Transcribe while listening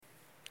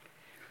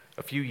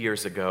A few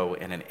years ago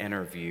in an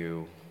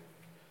interview,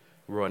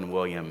 Rowan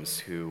Williams,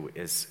 who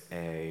is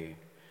an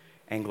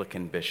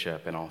Anglican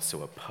bishop and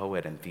also a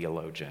poet and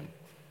theologian,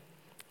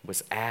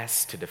 was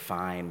asked to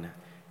define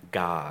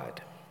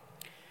God.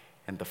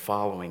 And the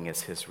following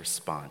is his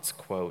response,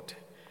 quote,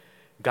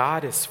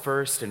 "God is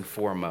first and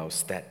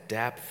foremost that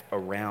depth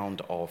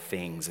around all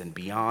things and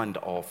beyond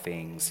all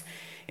things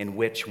in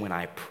which when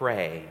I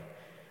pray,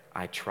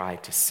 I try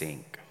to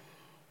sink.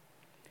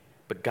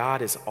 But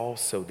God is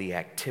also the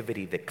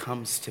activity that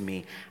comes to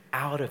me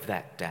out of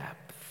that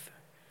depth,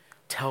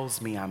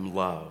 tells me I'm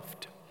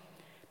loved,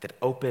 that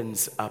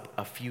opens up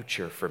a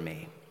future for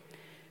me,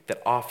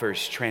 that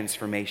offers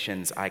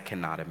transformations I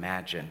cannot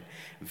imagine,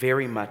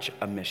 very much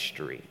a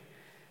mystery,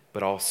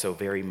 but also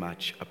very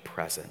much a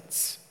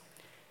presence,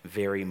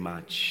 very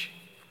much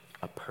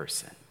a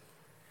person."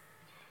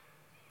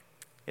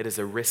 It is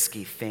a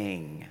risky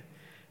thing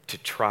to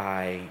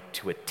try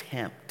to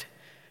attempt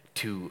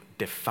to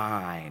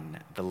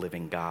define the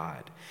living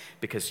God,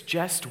 because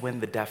just when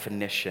the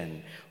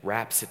definition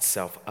wraps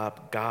itself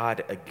up,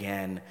 God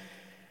again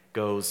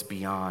goes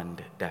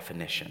beyond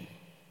definition,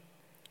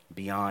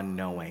 beyond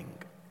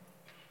knowing,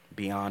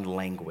 beyond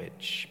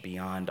language,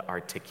 beyond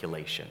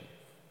articulation.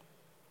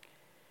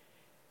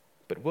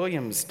 But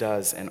Williams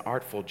does an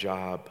artful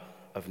job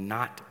of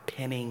not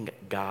pinning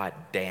God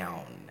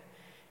down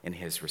in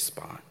his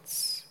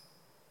response.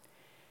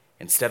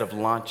 Instead of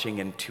launching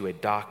into a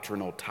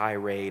doctrinal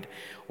tirade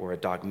or a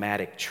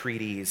dogmatic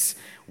treatise,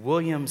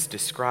 Williams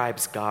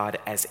describes God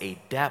as a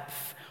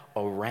depth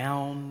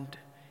around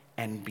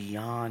and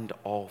beyond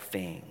all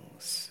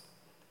things,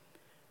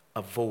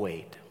 a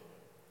void,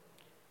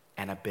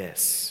 an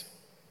abyss,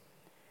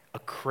 a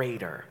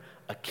crater,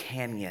 a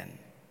canyon,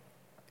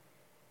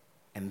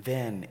 and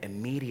then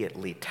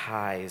immediately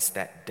ties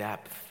that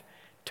depth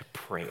to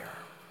prayer.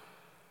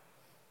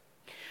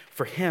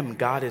 For him,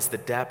 God is the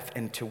depth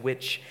into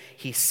which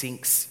he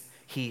seeks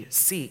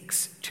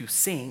to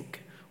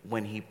sink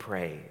when he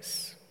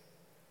prays.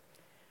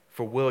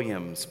 For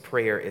Williams,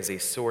 prayer is a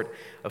sort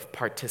of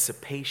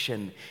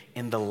participation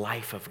in the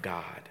life of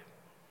God.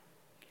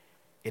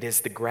 It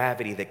is the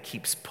gravity that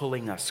keeps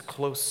pulling us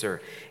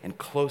closer and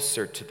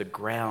closer to the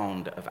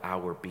ground of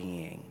our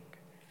being,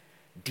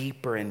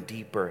 deeper and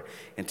deeper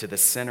into the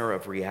center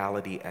of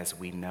reality as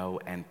we know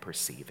and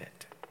perceive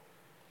it.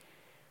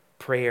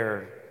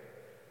 Prayer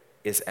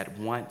is at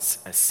once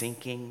a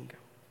sinking,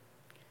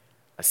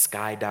 a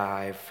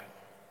skydive,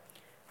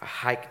 a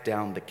hike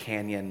down the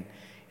canyon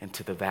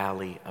into the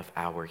valley of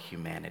our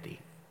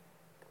humanity.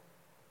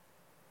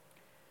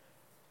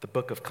 The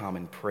Book of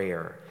Common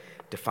Prayer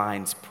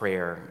defines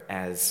prayer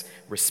as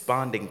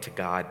responding to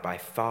God by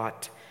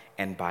thought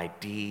and by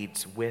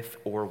deeds, with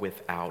or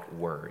without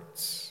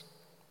words.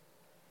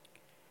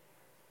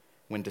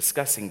 When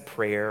discussing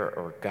prayer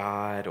or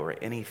God or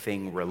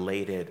anything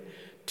related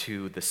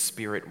to the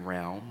spirit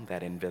realm,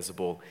 that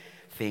invisible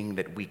thing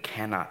that we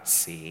cannot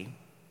see,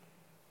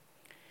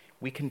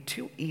 we can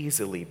too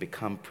easily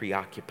become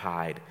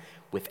preoccupied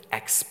with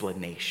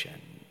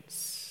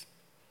explanations.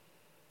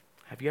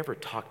 Have you ever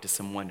talked to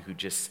someone who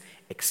just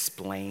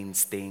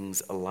explains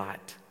things a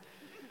lot?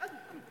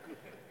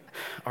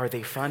 Are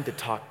they fun to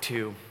talk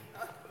to?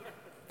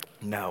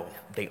 No,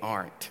 they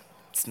aren't.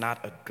 It's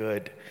not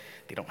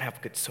they don't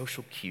have good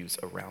social cues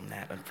around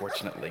that,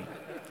 unfortunately.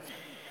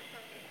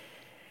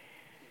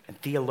 And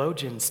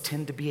theologians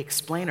tend to be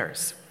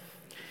explainers.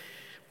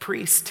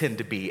 Priests tend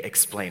to be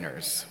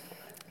explainers,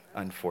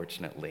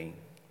 unfortunately.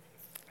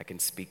 I can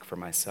speak for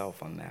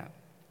myself on that.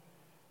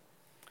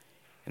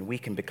 And we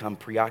can become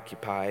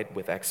preoccupied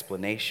with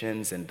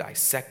explanations and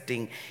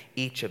dissecting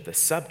each of the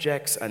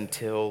subjects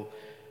until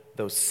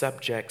those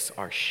subjects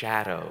are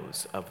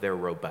shadows of their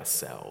robust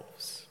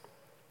selves.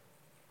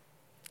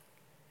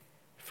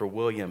 For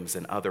Williams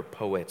and other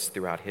poets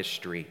throughout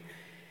history,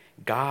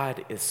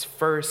 God is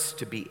first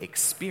to be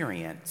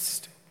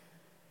experienced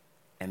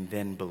and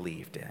then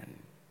believed in.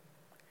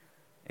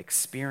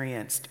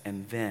 Experienced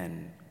and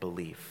then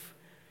belief,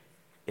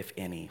 if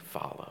any,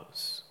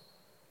 follows.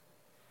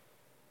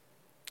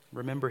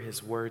 Remember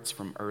his words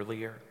from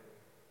earlier?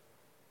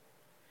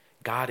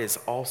 God is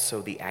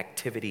also the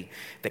activity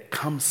that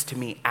comes to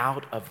me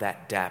out of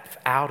that depth,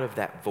 out of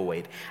that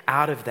void,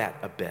 out of that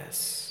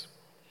abyss,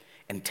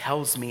 and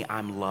tells me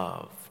I'm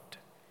loved,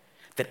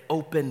 that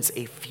opens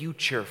a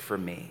future for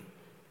me.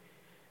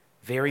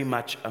 Very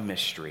much a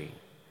mystery,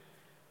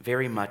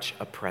 very much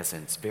a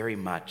presence, very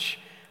much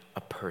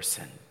a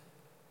person.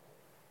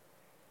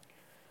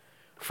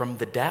 From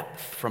the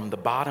depth, from the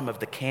bottom of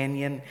the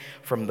canyon,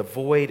 from the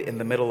void in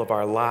the middle of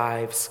our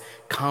lives,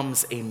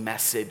 comes a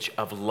message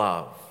of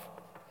love.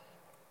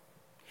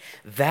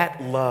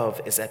 That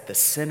love is at the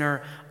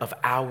center of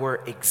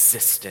our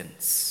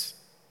existence,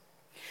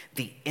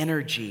 the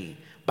energy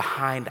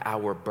behind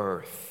our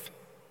birth,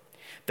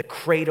 the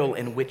cradle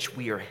in which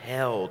we are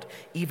held,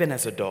 even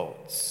as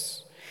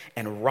adults,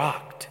 and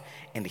rocked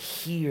and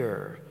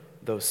hear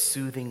those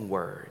soothing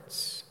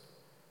words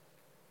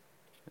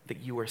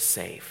that you are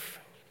safe,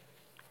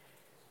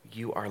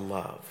 you are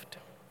loved.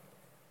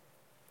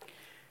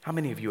 How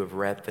many of you have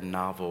read the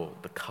novel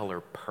The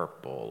Color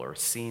Purple, or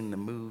seen the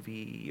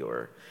movie,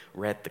 or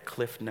read the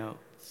Cliff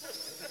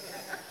Notes?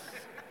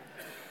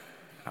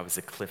 I was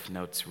a Cliff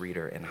Notes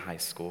reader in high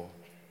school.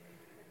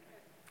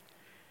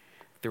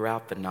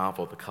 Throughout the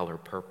novel The Color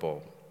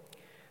Purple,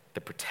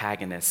 the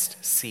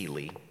protagonist,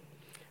 Celie,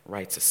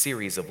 writes a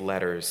series of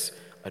letters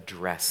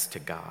addressed to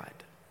God.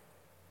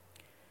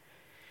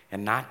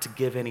 And not to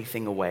give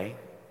anything away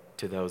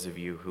to those of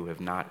you who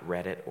have not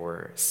read it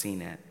or seen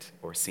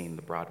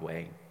the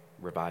Broadway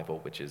revival,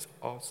 which is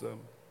awesome.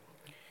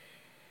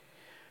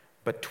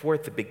 But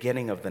toward the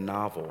beginning of the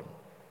novel,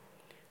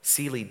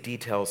 Celie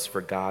details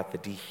for God the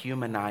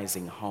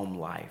dehumanizing home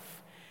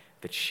life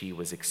that she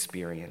was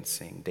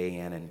experiencing day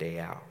in and day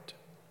out.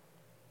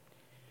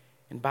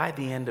 And by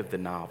the end of the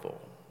novel,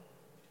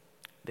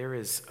 there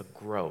is a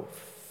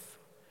growth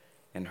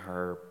in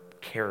her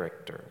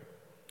character.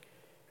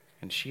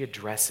 And she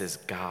addresses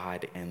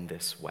God in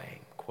this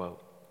way,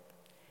 quote,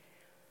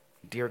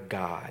 "Dear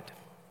God,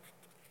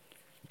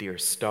 dear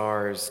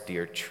stars,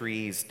 dear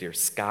trees, dear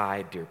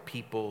sky, dear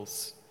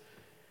peoples,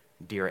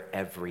 dear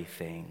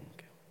everything,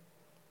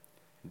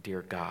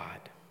 dear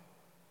God."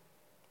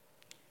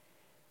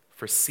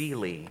 For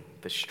Celie,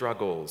 the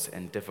struggles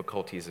and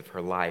difficulties of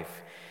her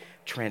life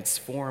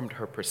transformed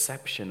her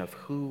perception of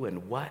who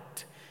and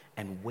what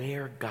and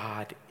where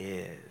God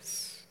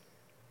is.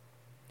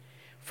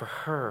 For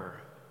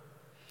her,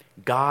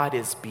 God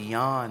is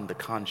beyond the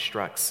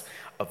constructs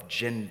of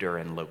gender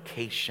and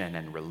location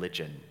and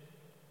religion.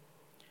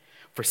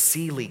 For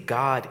Celie,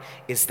 God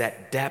is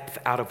that depth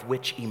out of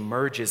which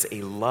emerges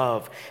a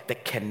love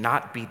that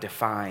cannot be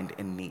defined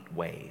in neat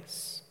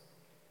ways.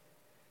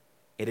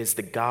 It is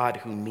the God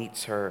who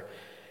meets her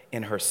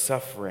in her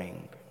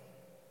suffering.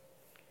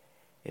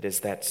 It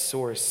is that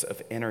source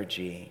of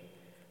energy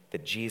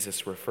that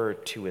Jesus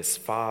referred to as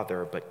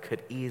Father, but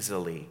could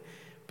easily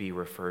be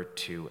referred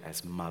to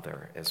as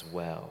Mother as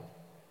well.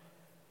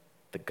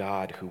 The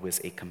God who was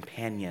a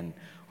companion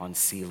on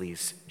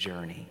Celie's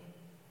journey.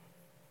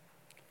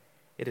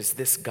 It is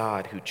this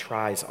God who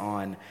tries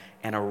on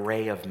an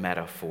array of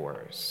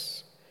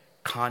metaphors,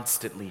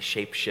 constantly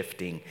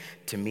shape-shifting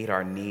to meet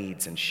our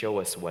needs and show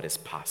us what is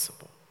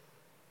possible.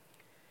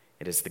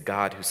 It is the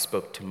God who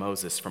spoke to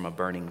Moses from a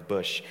burning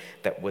bush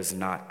that was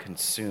not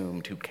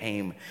consumed, who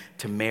came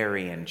to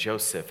Mary and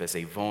Joseph as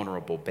a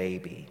vulnerable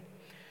baby,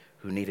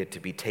 who needed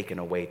to be taken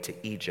away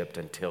to Egypt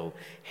until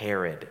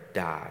Herod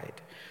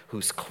died,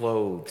 whose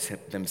clothes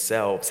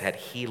themselves had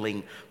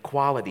healing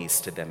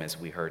qualities to them, as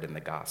we heard in the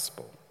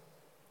gospel.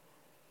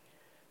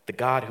 The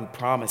God who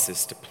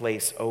promises to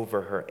place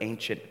over her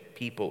ancient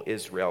people,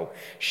 Israel,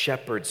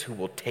 shepherds who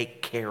will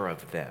take care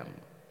of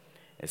them,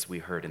 as we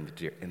heard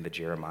in the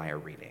Jeremiah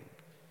reading.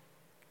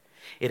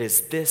 It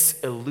is this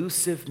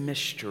elusive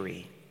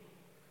mystery,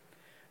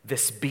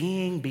 this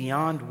being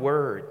beyond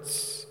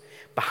words,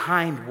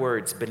 behind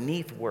words,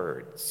 beneath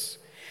words,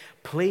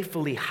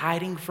 playfully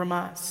hiding from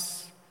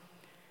us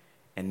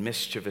and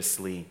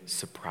mischievously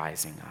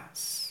surprising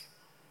us.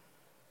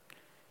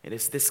 It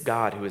is this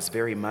God who is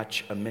very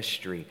much a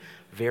mystery,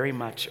 very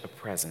much a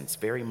presence,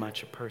 very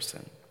much a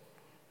person.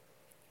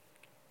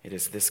 It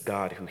is this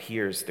God who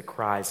hears the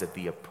cries of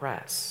the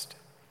oppressed,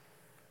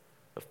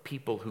 of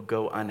people who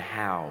go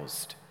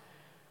unhoused,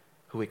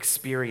 who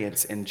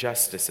experience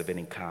injustice of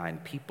any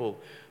kind,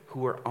 people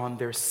who are on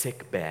their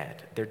sick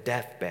bed, their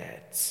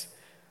deathbeds,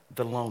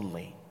 the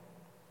lonely.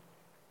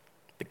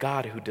 The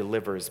God who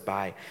delivers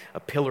by a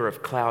pillar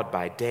of cloud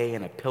by day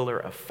and a pillar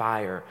of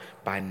fire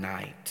by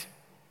night,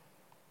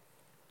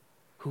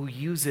 who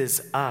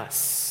uses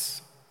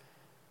us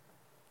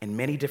in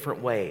many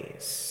different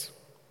ways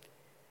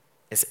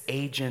as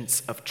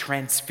agents of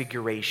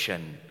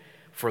transfiguration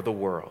for the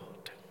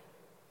world,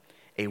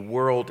 a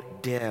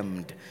world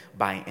dimmed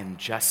by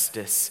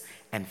injustice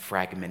and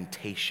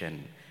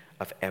fragmentation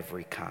of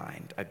every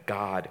kind, a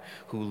God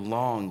who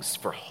longs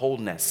for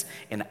wholeness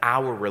in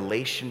our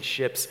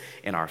relationships,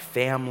 in our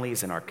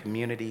families, in our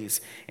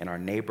communities, in our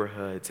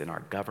neighborhoods, in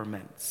our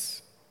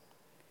governments,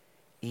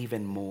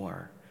 even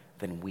more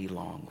than we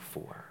long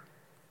for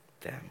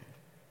them.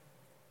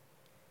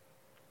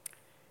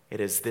 It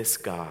is this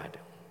God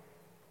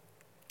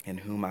in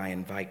whom I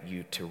invite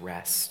you to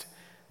rest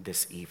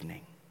this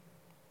evening,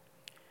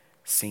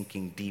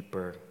 sinking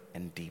deeper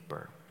and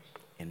deeper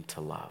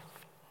into love.